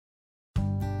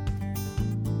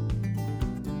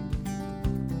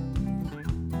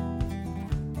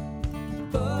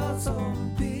Buzz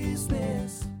on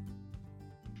Business.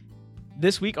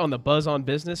 This week on the Buzz on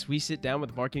Business, we sit down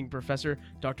with marketing professor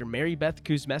Dr. Maribeth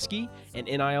Kuzmeski and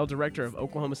NIL director of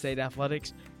Oklahoma State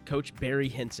Athletics, Coach Barry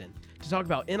Hinson, to talk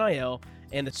about NIL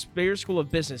and the Spears School of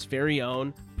Business' very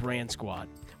own Brand Squad.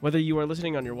 Whether you are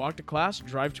listening on your walk to class,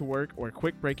 drive to work, or a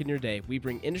quick break in your day, we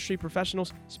bring industry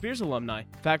professionals, Spears alumni,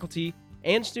 faculty,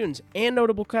 and students, and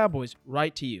notable cowboys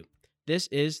right to you. This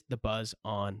is the Buzz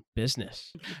on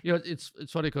Business. You know, it's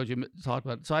funny, Coach. You talked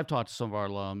about. So I've talked to some of our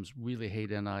alums. Really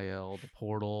hate NIL, the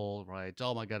portal, right?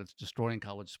 Oh my God, it's destroying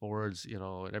college sports,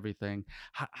 and everything.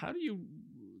 How do you?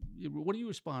 What do you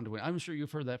respond to it? I'm sure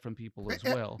you've heard that from people as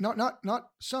well. Not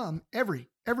some.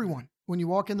 Everyone. When you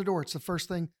walk in the door, it's the first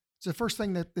thing. It's the first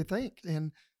thing that they think.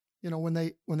 And when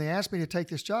they asked me to take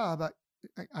this job,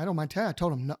 I don't mind telling. I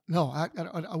told them no. I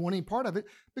want any part of it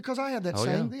because I had that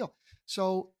same deal.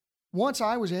 So. Once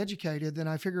I was educated, then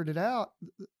I figured it out.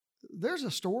 There's a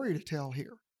story to tell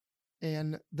here.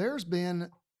 And there's been,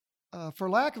 for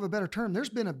lack of a better term, there's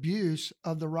been abuse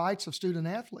of the rights of student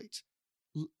athletes.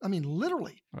 I mean,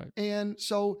 literally. Right. And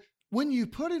so when you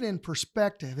put it in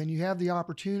perspective and you have the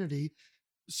opportunity,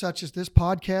 such as this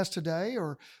podcast today,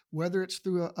 or whether it's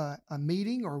through a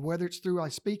meeting or whether it's through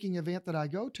a speaking event that I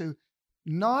go to,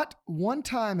 not one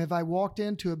time have I walked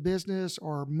into a business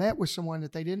or met with someone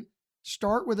that they didn't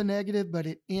start with a negative, but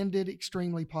it ended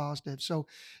extremely positive. So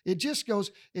it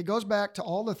goes back to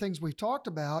all the things we've talked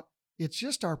about. It's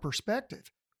just our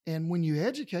perspective. And when you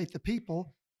educate the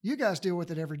people, you guys deal with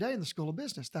it every day in the School of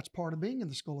Business. That's part of being in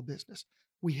the School of Business.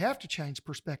 We have to change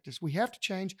perspectives. We have to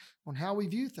change on how we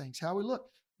view things, how we look.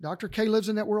 Dr. K lives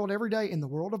in that world every day, in the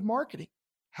world of marketing.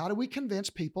 How do we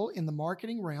convince people in the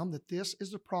marketing realm that this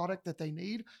is the product that they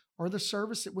need or the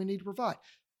service that we need to provide?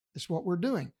 That's what we're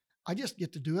doing. I just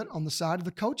get to do it on the side of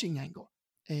the coaching angle.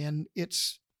 And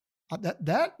it's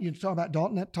that you talk about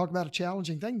Dalton, talk about a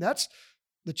challenging thing. That's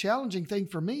the challenging thing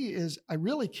for me is I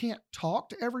really can't talk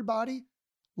to everybody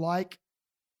like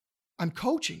I'm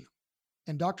coaching.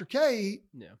 And Dr. K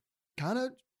kind of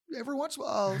every once in a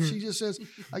while, she just says,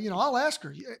 I'll ask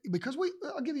her because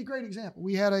I'll give you a great example.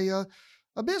 We had a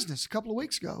business a couple of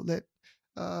weeks ago that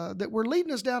were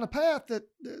leading us down a path that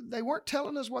they weren't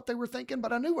telling us what they were thinking,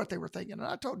 but I knew what they were thinking. And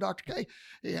I told Dr. K,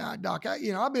 Doc,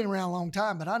 I've been around a long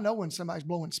time, but I know when somebody's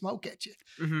blowing smoke at you.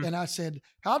 Mm-hmm. And I said,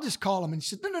 I'll just call them. And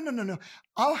she said, no,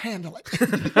 I'll handle it.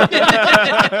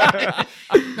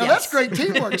 That's great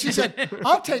teamwork. She said,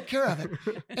 I'll take care of it.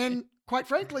 And quite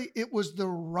frankly, it was the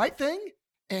right thing.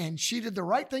 And she did the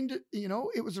right thing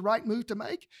it was the right move to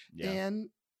make. Yeah. And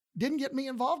didn't get me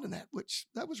involved in that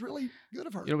was really good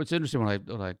of her. It's interesting when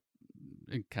I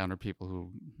encounter people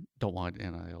who don't want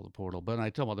NIL, the portal, but I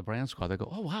tell them about the Brand Squad, they go,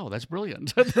 oh, wow, that's brilliant.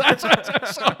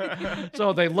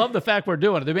 So they love the fact we're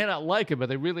doing it. They may not like it, but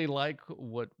they really like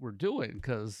what we're doing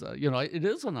because, it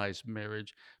is a nice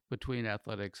marriage between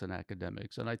athletics and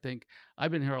academics. And I think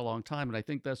I've been here a long time, and I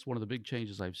think that's one of the big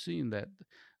changes I've seen, that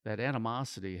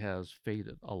animosity has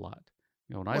faded a lot.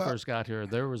 When I first got here,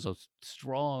 there was a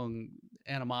strong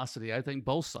animosity, I think,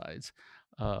 both sides.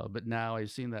 But now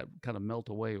I've seen that kind of melt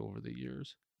away over the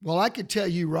years. Well, I could tell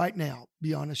you right now,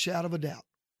 beyond a shadow of a doubt,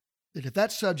 that if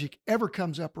that subject ever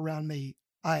comes up around me,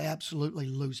 I absolutely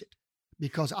lose it.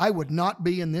 Because I would not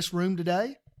be in this room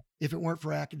today if it weren't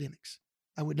for academics.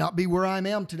 I would not be where I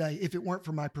am today if it weren't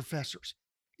for my professors.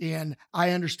 And I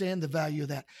understand the value of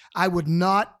that. I'm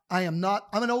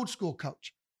an old school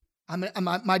coach.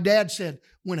 My dad said,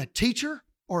 when a teacher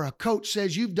or a coach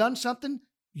says you've done something,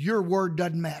 your word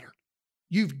doesn't matter.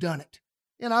 You've done it.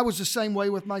 And I was the same way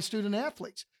with my student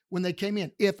athletes when they came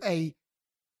in. If a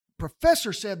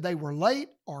professor said they were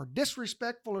late or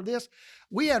disrespectful or this,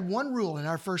 we had one rule in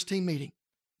our first team meeting.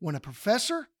 When a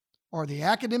professor or the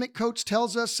academic coach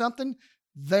tells us something,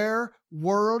 their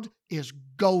word is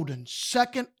golden,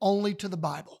 second only to the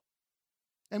Bible.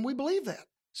 And we believe that.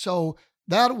 So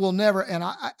that will never, and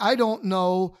I don't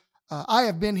know, I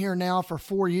have been here now for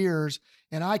 4 years,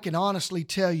 and I can honestly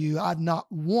tell you I've not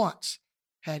once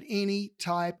had any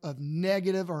type of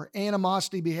negative or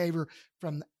animosity behavior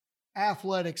from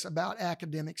athletics about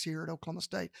academics here at Oklahoma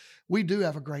State. We do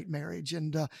have a great marriage,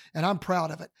 and I'm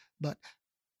proud of it. But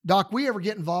Doc, we ever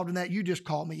get involved in that, you just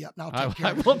call me up and I'll take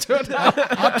care of it. I will do it.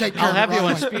 I'll take care of it. I'll have you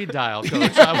on speed dial,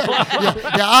 Coach.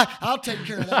 I'll take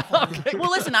care of that for you.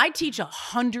 Well, listen, I teach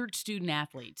 100 student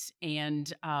athletes,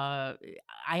 and I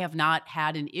have not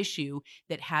had an issue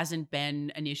that hasn't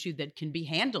been an issue that can be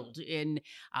handled. And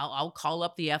I'll call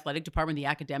up the athletic department, the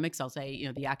academics. I'll say,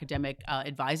 the academic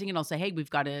advising, and I'll say, hey,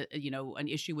 we've got an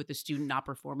issue with the student not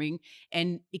performing,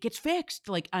 and it gets fixed.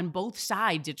 Like on both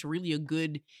sides, it's really a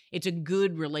good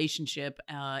relationship,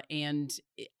 and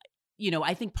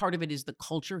I think part of it is the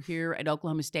culture here at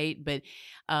Oklahoma State. But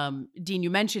Dean, you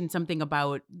mentioned something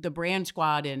about the brand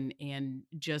squad and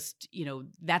just,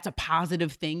 that's a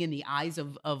positive thing in the eyes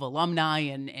of alumni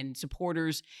and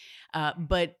supporters.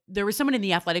 But there was someone in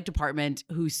the athletic department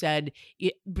who said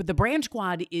the brand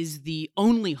squad is the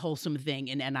only wholesome thing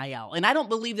in NIL. And I don't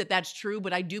believe that that's true,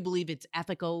 but I do believe it's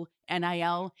ethical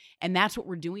NIL. And that's what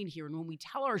we're doing here. And when we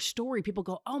tell our story, people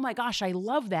go, oh my gosh, I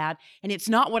love that. And it's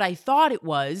not what I thought it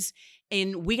was.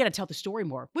 And we got to tell the story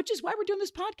more, which is why we're doing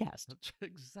this podcast. That's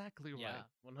exactly right.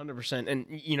 Yeah, 100%. And,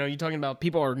 you're talking about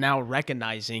people are now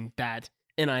recognizing that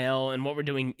NIL and what we're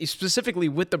doing specifically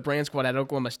with the brand squad at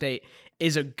Oklahoma State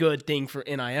is a good thing for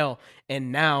NIL.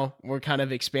 And now we're kind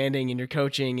of expanding and you're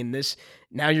coaching and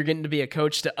now you're getting to be a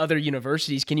coach to other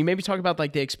universities. Can you maybe talk about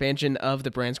like the expansion of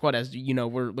the brand squad? As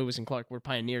we're Lewis and Clark, we're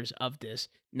pioneers of this.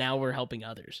 Now we're helping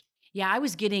others. Yeah, I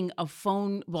was getting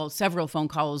several phone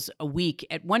calls a week.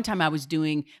 At one time, I was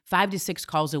doing 5 to 6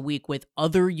 calls a week with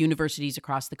other universities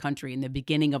across the country. In the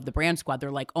beginning of the brand squad,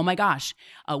 they're like, oh my gosh,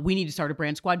 we need to start a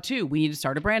brand squad too. We need to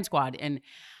start a brand squad. And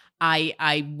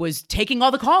I was taking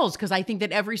all the calls because I think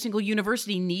that every single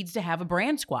university needs to have a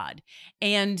brand squad.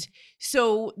 And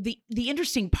so the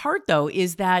interesting part, though,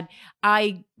 is that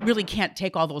I really can't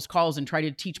take all those calls and try to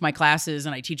teach my classes,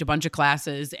 and I teach a bunch of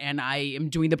classes, and I am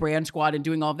doing the brand squad and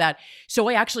doing all of that. So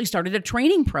I actually started a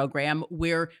training program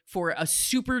where for a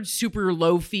super, super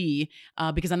low fee,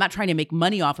 because I'm not trying to make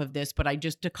money off of this, but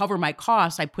to cover my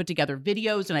costs, I put together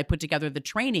videos and I put together the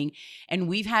training. And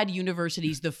we've had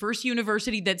universities, the first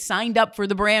university that signed up for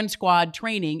the brand squad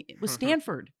training, it was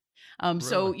Stanford.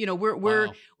 So,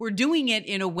 we're doing it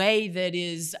in a way that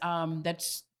is,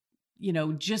 that's,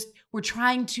 we're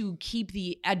trying to keep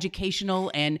the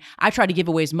educational, and I try to give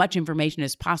away as much information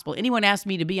as possible. Anyone asks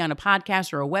me to be on a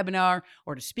podcast or a webinar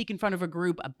or to speak in front of a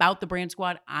group about the brand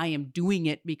squad, I am doing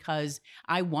it because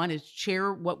I want to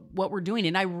share what we're doing.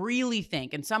 And I really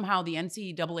think, and somehow the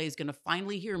NCAA is going to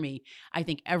finally hear me, I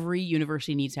think every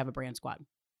university needs to have a brand squad.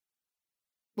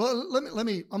 Well,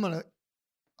 I'm going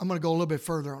to go a little bit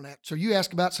further on that. So you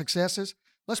ask about successes.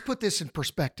 Let's put this in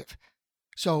perspective.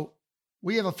 So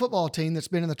we have a football team that's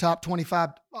been in the top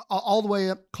 25 all the way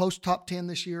up close to top 10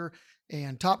 this year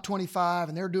and top 25,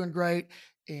 and they're doing great.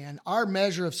 And our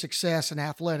measure of success in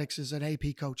athletics is an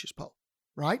AP coaches poll,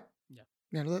 right?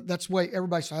 Yeah. That's the way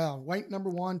everybody says, rank number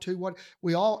 1, 2, what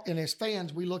we all, and as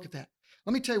fans, we look at that.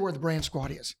 Let me tell you where the brand squad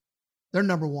is. They're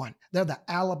number 1. They're the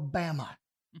Alabama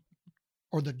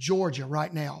or the Georgia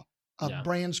right now of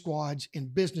brand squads in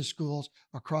business schools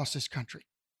across this country.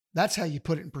 That's how you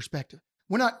put it in perspective.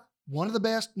 We're not one of the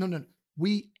best. No.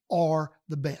 We are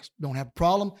the best. Don't have a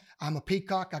problem. I'm a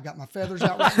peacock. I got my feathers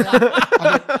out right now.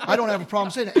 I don't have a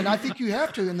problem saying it. And I think you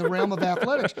have to in the realm of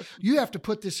athletics. You have to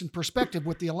put this in perspective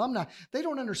with the alumni. They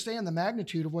don't understand the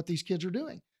magnitude of what these kids are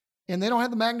doing. And they don't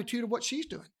have the magnitude of what she's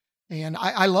doing. And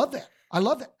I love that. I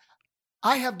love that.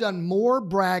 I have done more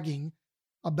bragging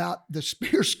about the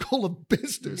Spear School of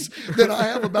Business than I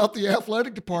have about the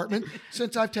athletic department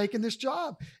since I've taken this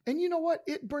job. And you know what?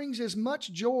 It brings as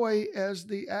much joy as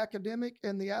the academic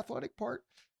and the athletic part.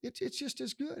 It's just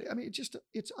as good. I mean,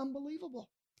 it's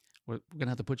unbelievable. We're going to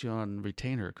have to put you on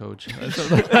retainer, Coach. That's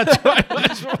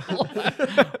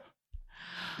right.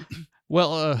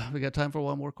 Well, we got time for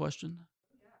one more question?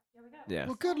 Yeah.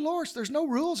 Well, good Lord, there's no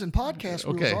rules in podcast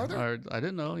rules, are there? I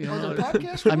didn't know. Are there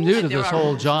podcast rules? I'm new to There this are whole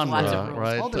rules, genre, lots of rules.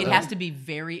 right? It has to be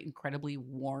very incredibly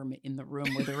warm in the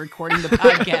room where they're recording the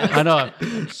podcast. I know.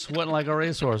 I'm sweating like a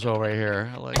racehorse over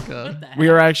here.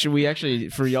 We actually,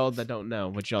 for y'all that don't know,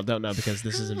 which y'all don't know because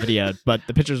this isn't videoed, but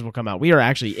the pictures will come out. We are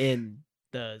actually in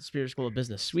the Spear School of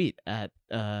Business suite at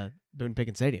Boone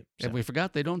Pickens Stadium. So. And we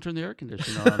forgot they don't turn the air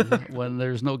conditioning on when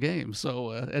there's no game.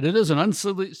 So, and it is an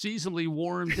unseasonably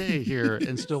warm day here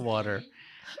in Stillwater.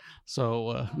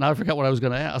 So now I forgot what I was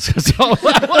going to ask. So I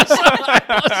have a question.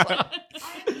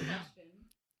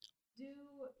 Do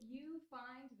you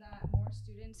find that more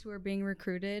students who are being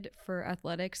recruited for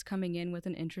athletics coming in with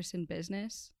an interest in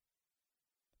business?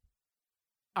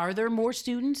 Are there more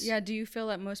students? Yeah, do you feel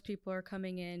that most people are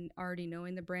coming in already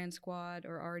knowing the brand squad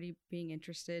or already being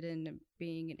interested in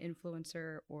being an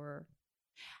influencer or?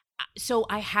 So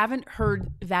I haven't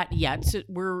heard that yet. So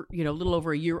we're, a little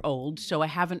over a year old, so I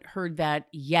haven't heard that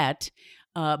yet.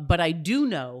 But I do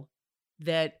know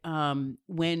that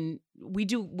when we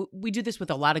do this with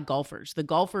a lot of golfers.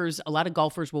 A lot of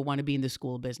golfers will want to be in the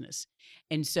school business.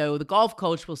 And so the golf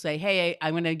coach will say, hey,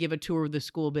 I'm going to give a tour of the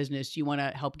school business. Do you want to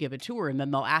help give a tour? And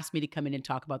then they'll ask me to come in and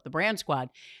talk about the brand squad.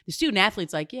 The student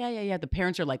athlete's like, yeah. The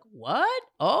parents are like, what?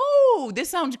 Oh, this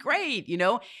sounds great,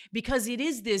 because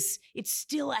it's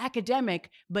still academic,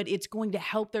 but it's going to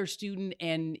help their student.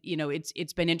 And,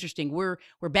 it's been interesting. We're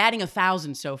batting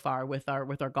 1,000 so far with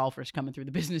our golfers coming through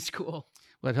the business school.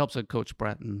 Well, it helps that Coach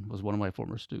Bratton was one of my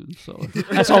former students, so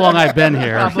that's how long I've been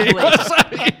here.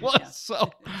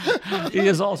 So he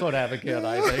is also an advocate,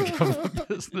 I think, of the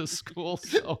business school.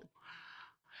 So,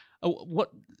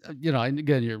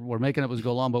 again, we're making up as we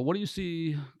go along, but what do you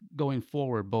see going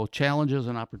forward, both challenges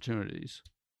and opportunities?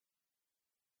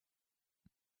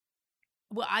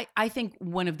 Well, I think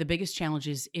one of the biggest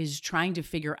challenges is trying to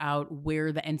figure out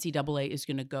where the NCAA is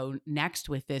going to go next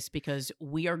with this, because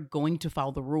we are going to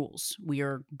follow the rules. We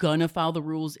are going to follow the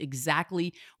rules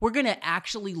exactly. We're going to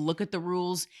actually look at the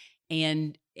rules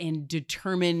and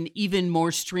determine even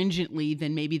more stringently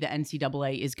than maybe the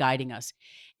NCAA is guiding us.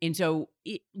 And so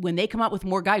when they come out with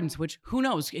more guidance, which who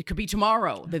knows, it could be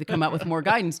tomorrow that they come out with more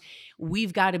guidance,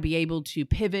 we've got to be able to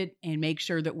pivot and make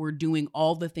sure that we're doing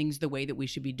all the things the way that we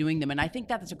should be doing them. And I think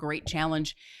that's a great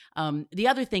challenge. The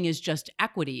other thing is just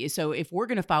equity. So if we're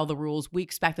going to follow the rules, we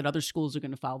expect that other schools are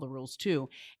going to follow the rules too.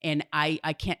 And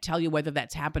I can't tell you whether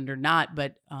that's happened or not,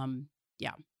 but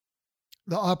yeah.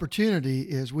 The opportunity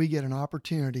is we get an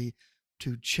opportunity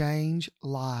to change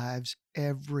lives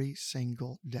every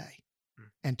single day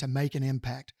and to make an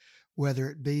impact, whether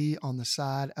it be on the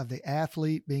side of the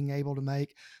athlete being able to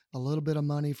make a little bit of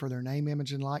money for their name,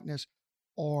 image, and likeness,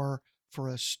 or for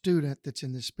a student that's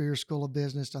in the Spear School of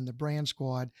Business on the brand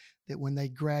squad, that when they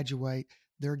graduate,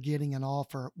 they're getting an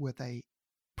offer with a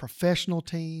professional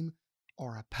team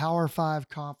or a Power 5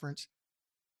 conference.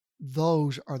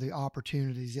 Those are the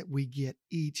opportunities that we get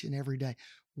each and every day.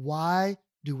 Why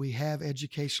do we have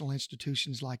educational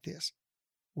institutions like this?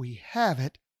 We have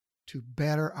it to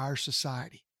better our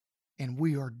society. And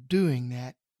we are doing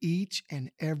that each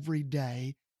and every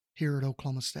day here at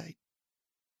Oklahoma State.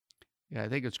 Yeah, I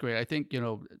think it's great. I think,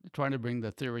 trying to bring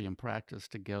the theory and practice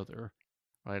together,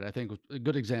 right? I think a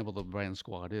good example of the brand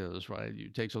squad is, right, you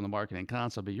take some of the marketing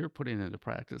concept, but you're putting it into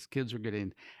practice. Kids are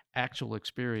getting actual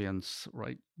experience,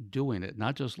 right, doing it,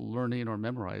 not just learning or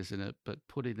memorizing it, but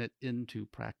putting it into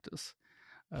practice.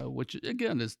 Which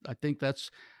again I think that's,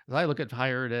 as I look at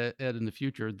higher ed in the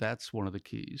future, that's one of the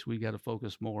keys. We got to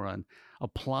focus more on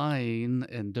applying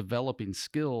and developing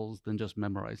skills than just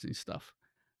memorizing stuff.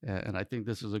 And I think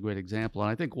this is a great example.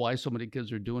 And I think why so many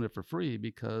kids are doing it for free,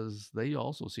 because they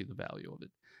also see the value of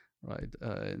it,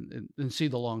 right? And see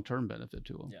the long-term benefit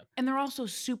to them. Yeah. And they're also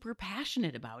super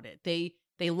passionate about it.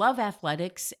 They love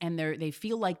athletics, and they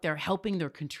feel like they're helping, they're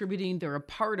contributing, they're a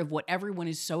part of what everyone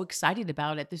is so excited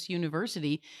about at this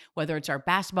university, whether it's our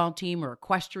basketball team or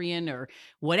equestrian or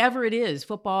whatever it is,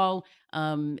 football.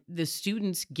 The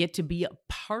students get to be a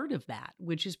part of that,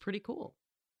 which is pretty cool.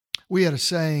 We had a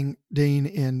saying, Dean,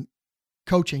 in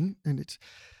coaching, and it's,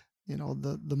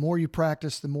 the more you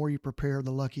practice, the more you prepare, the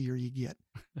luckier you get.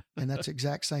 And that's the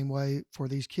exact same way for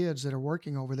these kids that are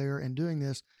working over there and doing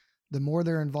this. The more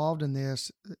they're involved in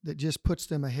this, that just puts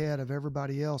them ahead of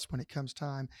everybody else when it comes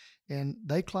time. And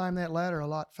they climb that ladder a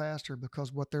lot faster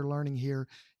because what they're learning here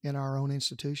in our own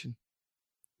institution.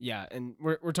 Yeah, and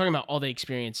we're talking about all the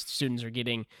experience students are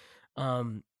getting.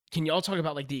 Can you all talk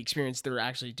about like the experience they're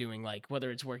actually doing, like whether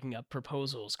it's working up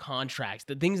proposals, contracts,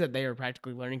 the things that they are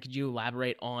practically learning? Could you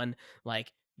elaborate on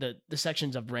like the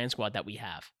sections of Brand Squad that we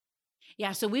have?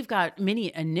 Yeah, so we've got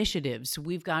many initiatives.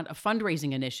 We've got a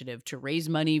fundraising initiative to raise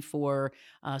money for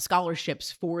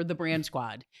scholarships for the Brand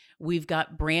Squad. We've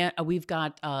got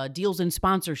deals and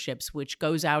sponsorships, which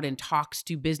goes out and talks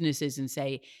to businesses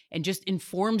and just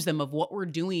informs them of what we're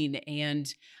doing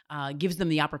and gives them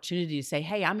the opportunity to say,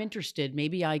 hey, I'm interested.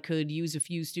 Maybe I could use a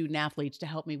few student athletes to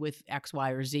help me with X,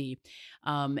 Y, or Z.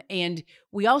 And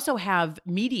we also have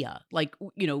media, like,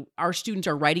 our students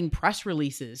are writing press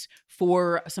releases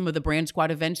for some of the Brand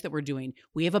Squad events that we're doing.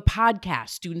 We have a podcast.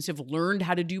 Students have learned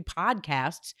how to do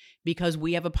podcasts because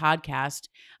we have a podcast.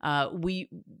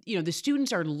 The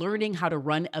students are learning how to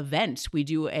run events. We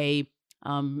do a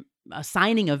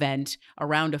signing event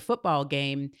around a football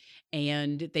game,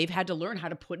 and they've had to learn how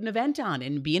to put an event on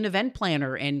and be an event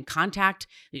planner and contact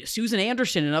Susan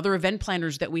Anderson and other event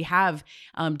planners that we have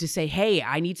to say, hey,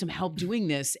 I need some help doing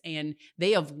this. And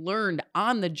they have learned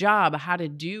on the job how to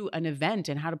do an event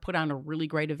and how to put on a really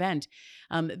great event.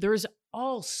 There's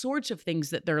all sorts of things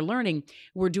that they're learning.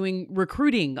 We're doing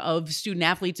recruiting of student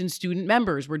athletes and student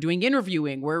members. We're doing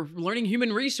interviewing. We're learning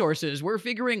human resources. We're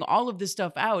figuring all of this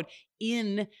stuff out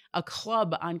in a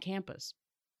club on campus.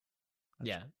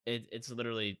 Yeah, it's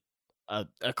literally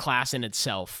a class in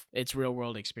itself. It's real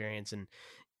world experience, and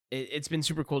it's been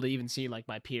super cool to even see like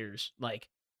my peers like,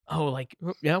 oh, like,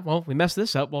 yeah, well, we messed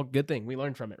this up. Well, good thing we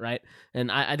learned from it, right?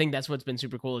 And I think that's what's been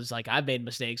super cool is like I've made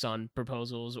mistakes on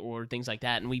proposals or things like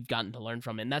that, and we've gotten to learn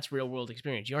from it. And that's real world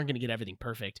experience. You aren't going to get everything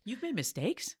perfect. You've made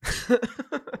mistakes?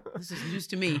 This is news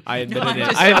to me. I admitted I'm it.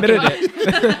 just I admitted talking.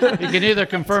 it. You can neither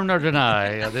confirm nor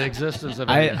deny the existence of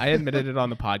I anything. admitted it on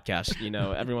the podcast. You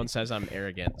know, everyone says I'm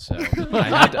arrogant, so I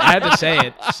had to say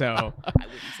it. So I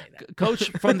wouldn't say that. Coach,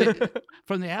 from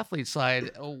the athlete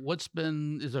side, has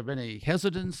there been any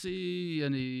hesitancy?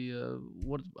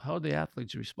 How have the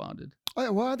athletes responded?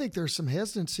 Well, I think there's some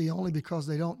hesitancy only because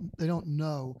they don't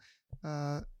know.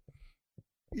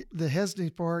 The hesitancy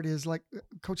part is like,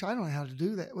 Coach, I don't know how to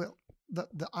do that. Well,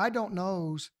 the I don't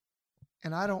knows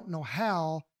and I don't know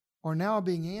how are now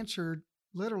being answered.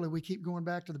 Literally, we keep going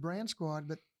back to the brand squad,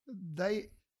 but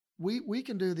we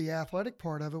can do the athletic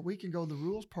part of it. We can go the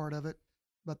rules part of it,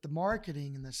 but the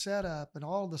marketing and the setup and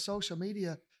all the social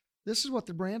media, this is what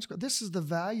the brand squad, this is the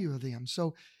value of them.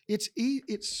 So it's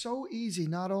so easy,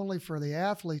 not only for the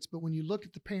athletes, but when you look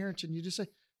at the parents and you just say,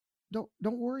 don't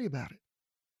worry about it.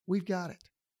 We've got it.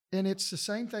 And it's the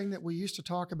same thing that we used to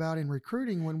talk about in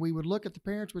recruiting when we would look at the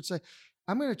parents would say,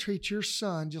 I'm going to treat your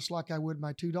son just like I would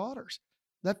my two daughters.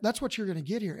 That's what you're going to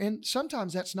get here. And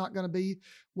sometimes that's not going to be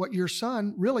what your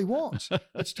son really wants.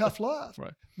 It's tough love.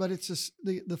 Right. But it's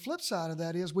the flip side of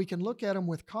that is we can look at them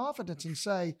with confidence and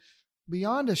say,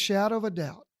 beyond a shadow of a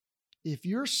doubt, if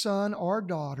your son or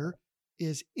daughter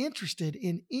is interested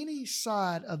in any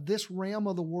side of this realm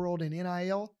of the world in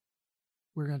NIL,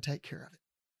 we're going to take care of it.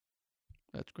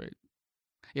 That's great.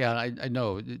 Yeah, I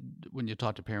know when you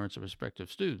talk to parents of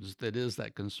prospective students, that is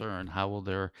that concern. How will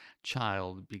their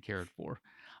child be cared for,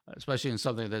 especially in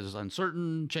something that is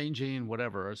uncertain, changing,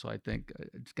 whatever. So I think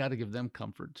it's got to give them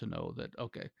comfort to know that,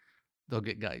 okay, they'll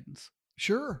get guidance.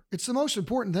 Sure. It's the most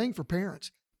important thing for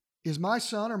parents. Is my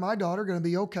son or my daughter going to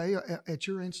be okay at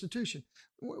your institution?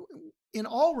 In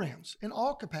all realms, in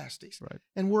all capacities. Right.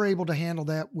 And we're able to handle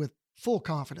that with full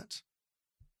confidence.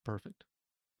 Perfect.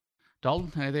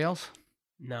 Dalton, anything else?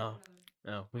 no,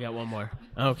 we got one more.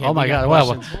 Okay. Oh my we got God!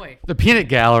 Well, questions. Boy. the peanut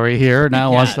gallery here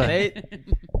now wants to.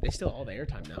 they still all the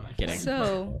airtime now. I'm kidding.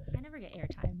 So I never get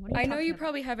airtime. What are I know talking you about?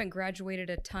 probably haven't graduated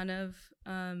a ton of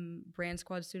brand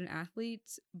squad student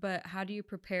athletes, but how do you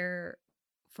prepare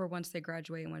for once they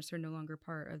graduate and once they're no longer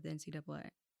part of the NCAA?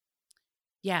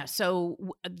 Yeah,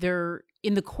 so there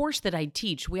in the course that I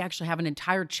teach, we actually have an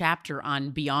entire chapter on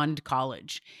beyond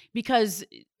college because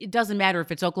it doesn't matter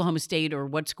if it's Oklahoma State or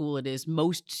what school it is,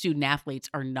 most student athletes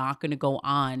are not going to go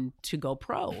on to go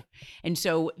pro. And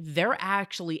so they're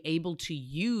actually able to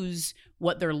use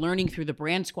what they're learning through the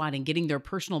brand squad and getting their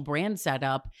personal brand set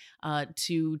up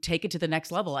to take it to the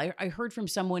next level. I heard from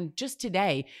someone just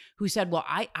today who said, well,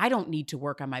 I don't need to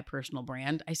work on my personal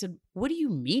brand. I said, what do you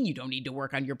mean you don't need to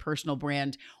work on your personal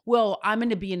brand? Well, I'm going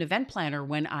to be an event planner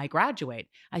when I graduate.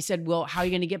 I said, well, how are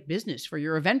you going to get business for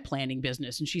your event planning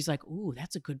business? And she's like, ooh,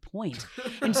 that's a good point.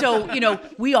 And so,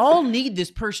 we all need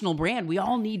this personal brand. We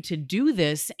all need to do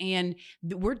this. And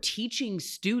we're teaching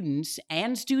students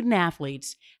and student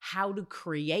athletes how to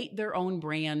create their own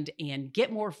brand and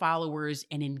get more followers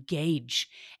and engage.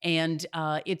 And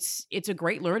it's a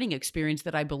great learning experience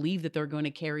that I believe that they're going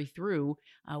to carry through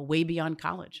way beyond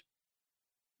college.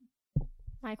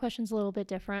 My question's a little bit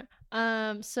different.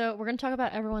 So we're going to talk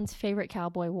about everyone's favorite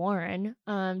cowboy, Warren.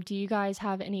 Do you guys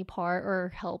have any part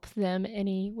or help them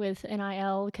any with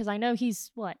NIL? Because I know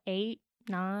he's 8,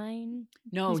 9.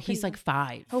 No, He's he's pretty like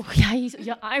 5. Oh yeah, he's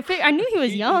young. I knew he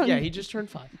was young. Yeah, he just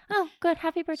turned 5. Oh, good.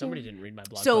 Happy birthday. Somebody didn't read my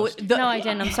blog So post. No, I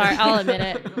didn't. I'm sorry. I'll admit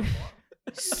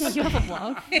it. You have a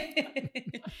blog.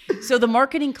 So the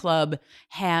marketing club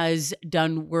has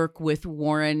done work with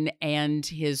Warren and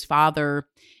his father.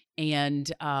 And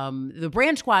the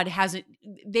brand squad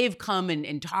they've come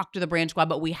and talked to the brand squad,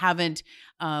 but we haven't,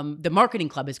 the marketing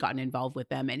club has gotten involved with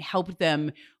them and helped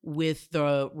them with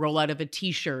the rollout of a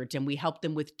t-shirt, and we help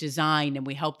them with design, and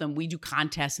we do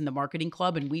contests in the marketing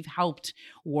club, and we've helped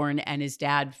Warren and his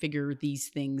dad figure these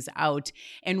things out.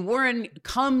 And Warren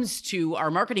comes to our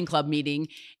marketing club meeting,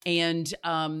 and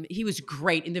he was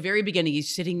great. In the very beginning,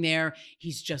 he's sitting there,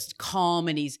 he's just calm,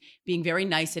 and he's being very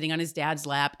nice, sitting on his dad's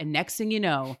lap. And next thing you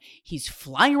know, he's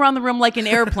flying around the room like an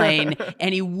airplane,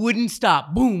 and he wouldn't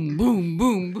stop. Boom, boom,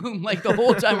 boom, boom, like the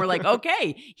whole time. We're like,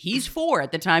 okay, he's 4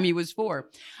 at the time he was 4.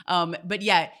 But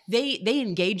yeah, they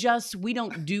engage us. We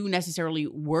don't do necessarily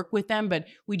work with them, but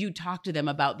we do talk to them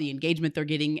about the engagement they're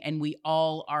getting, and we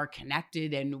all are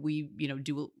connected, and we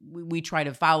try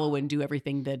to follow and do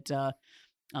everything that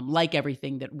like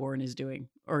everything that Warren is doing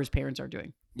or his parents are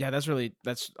doing. Yeah,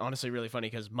 that's honestly really funny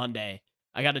because Monday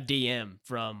I got a DM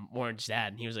from Warren's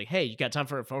dad, and he was like, "Hey, you got time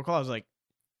for a phone call?" I was like,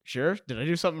 "Sure." Did I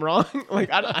do something wrong?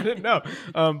 I didn't know.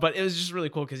 But it was just really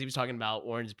cool because he was talking about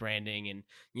Warren's branding and,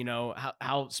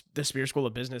 how the Spear School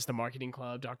of Business, the marketing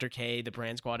club, Dr. K, the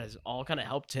brand squad has all kind of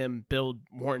helped him build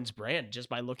Warren's brand just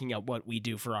by looking at what we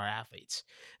do for our athletes.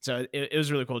 So it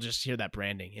was really cool just to hear that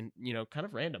branding and, kind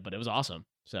of random, but it was awesome.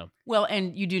 So well,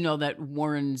 and you do know that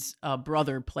Warren's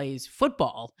brother plays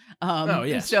football. Oh,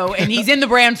 yes. So, and he's in the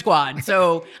brand squad.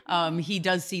 So he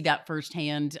does see that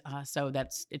firsthand. So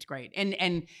it's great.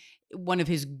 And one of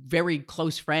his very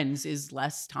close friends is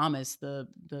Les Thomas, the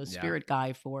spirit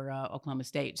guy for Oklahoma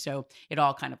State. So it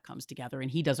all kind of comes together. And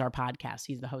he does our podcast.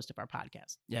 He's the host of our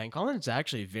podcast. Yeah, and Colin's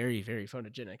actually very, very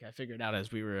photogenic. I figured out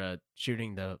as we were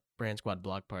shooting the brand squad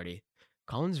block party.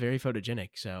 Colin's very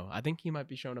photogenic, so I think he might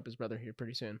be showing up his brother here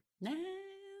pretty soon.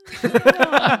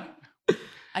 I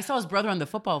saw his brother on the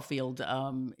football field,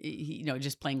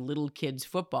 just playing little kids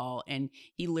football, and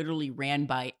he literally ran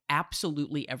by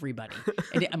absolutely everybody.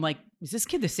 And I'm like, is this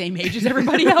kid the same age as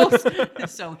everybody else?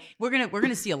 So we're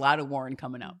gonna see a lot of Warren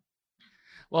coming up.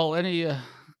 Well, any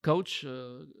Coach,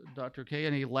 Dr. K,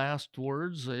 any last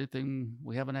words? Anything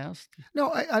we haven't asked?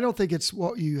 No, I don't think it's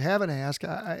what you haven't asked.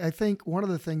 I think one of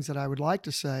the things that I would like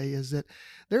to say is that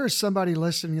there is somebody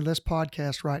listening to this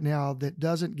podcast right now that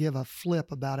doesn't give a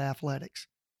flip about athletics.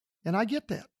 And I get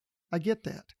that.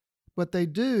 But they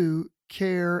do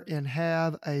care and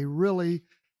have a really,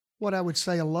 what I would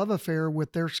say, a love affair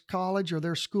with their college or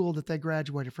their school that they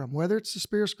graduated from, whether it's the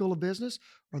Spear School of Business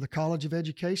or the College of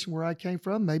Education where I came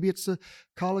from. Maybe it's the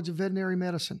College of Veterinary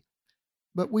Medicine.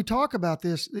 But we talk about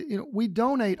this, we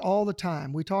donate all the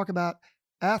time. We talk about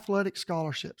athletic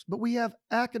scholarships, but we have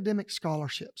academic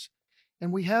scholarships.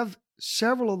 And we have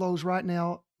several of those right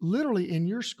now, literally in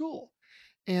your school.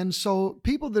 And so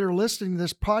people that are listening to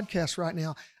this podcast right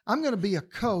now, I'm going to be a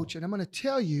coach and I'm going to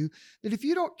tell you that if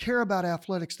you don't care about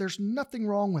athletics, there's nothing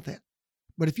wrong with it.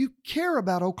 But if you care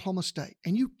about Oklahoma State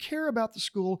and you care about the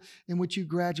school in which you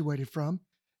graduated from,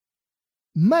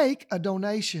 make a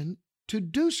donation to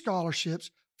do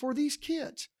scholarships for these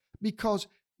kids, because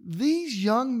these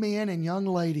young men and young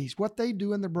ladies, what they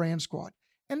do in the brand squad,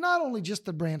 and not only just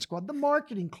the brand squad, the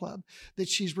marketing club that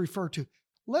she's referred to,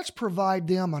 let's provide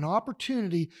them an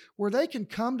opportunity where they can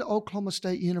come to Oklahoma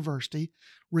State University,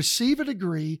 receive a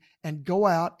degree, and go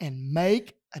out and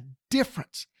make a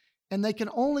difference. And they can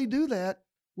only do that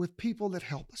with people that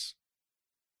help us.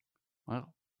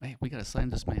 Well, hey, we got to sign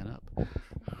this man up.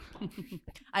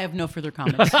 I have no further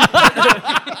comments.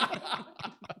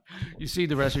 You see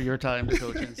the rest of your time to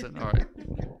Coach Hinson. All right.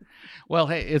 Well,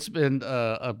 hey, it's been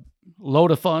a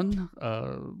load of fun.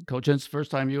 Coach Hinson,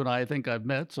 first time you and I think I've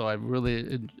met, so I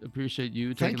really appreciate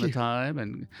you taking the time.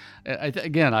 And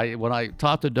when I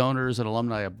talk to donors and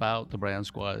alumni about the brand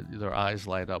squad, their eyes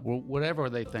light up. Whatever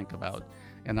they think about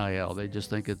NIL, they just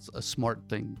think it's a smart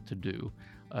thing to do.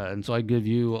 And so I give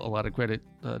you a lot of credit,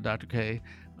 Dr. K,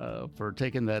 for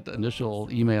taking that initial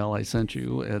email I sent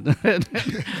you and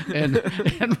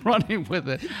running with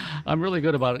it. I'm really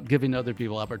good about giving other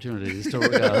people opportunities to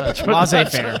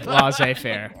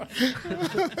laissez-faire.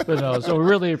 But no, so we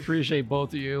really appreciate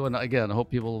both of you, and again, I hope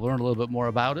people learn a little bit more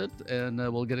about it, and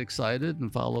we'll get excited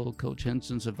and follow Coach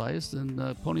Hinson's advice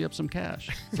and pony up some cash.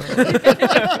 So,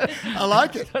 I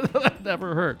like it. That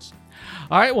never hurts.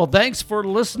 All right, well, thanks for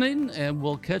listening, and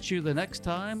we'll catch you the next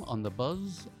time on the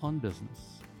Buzz on Business.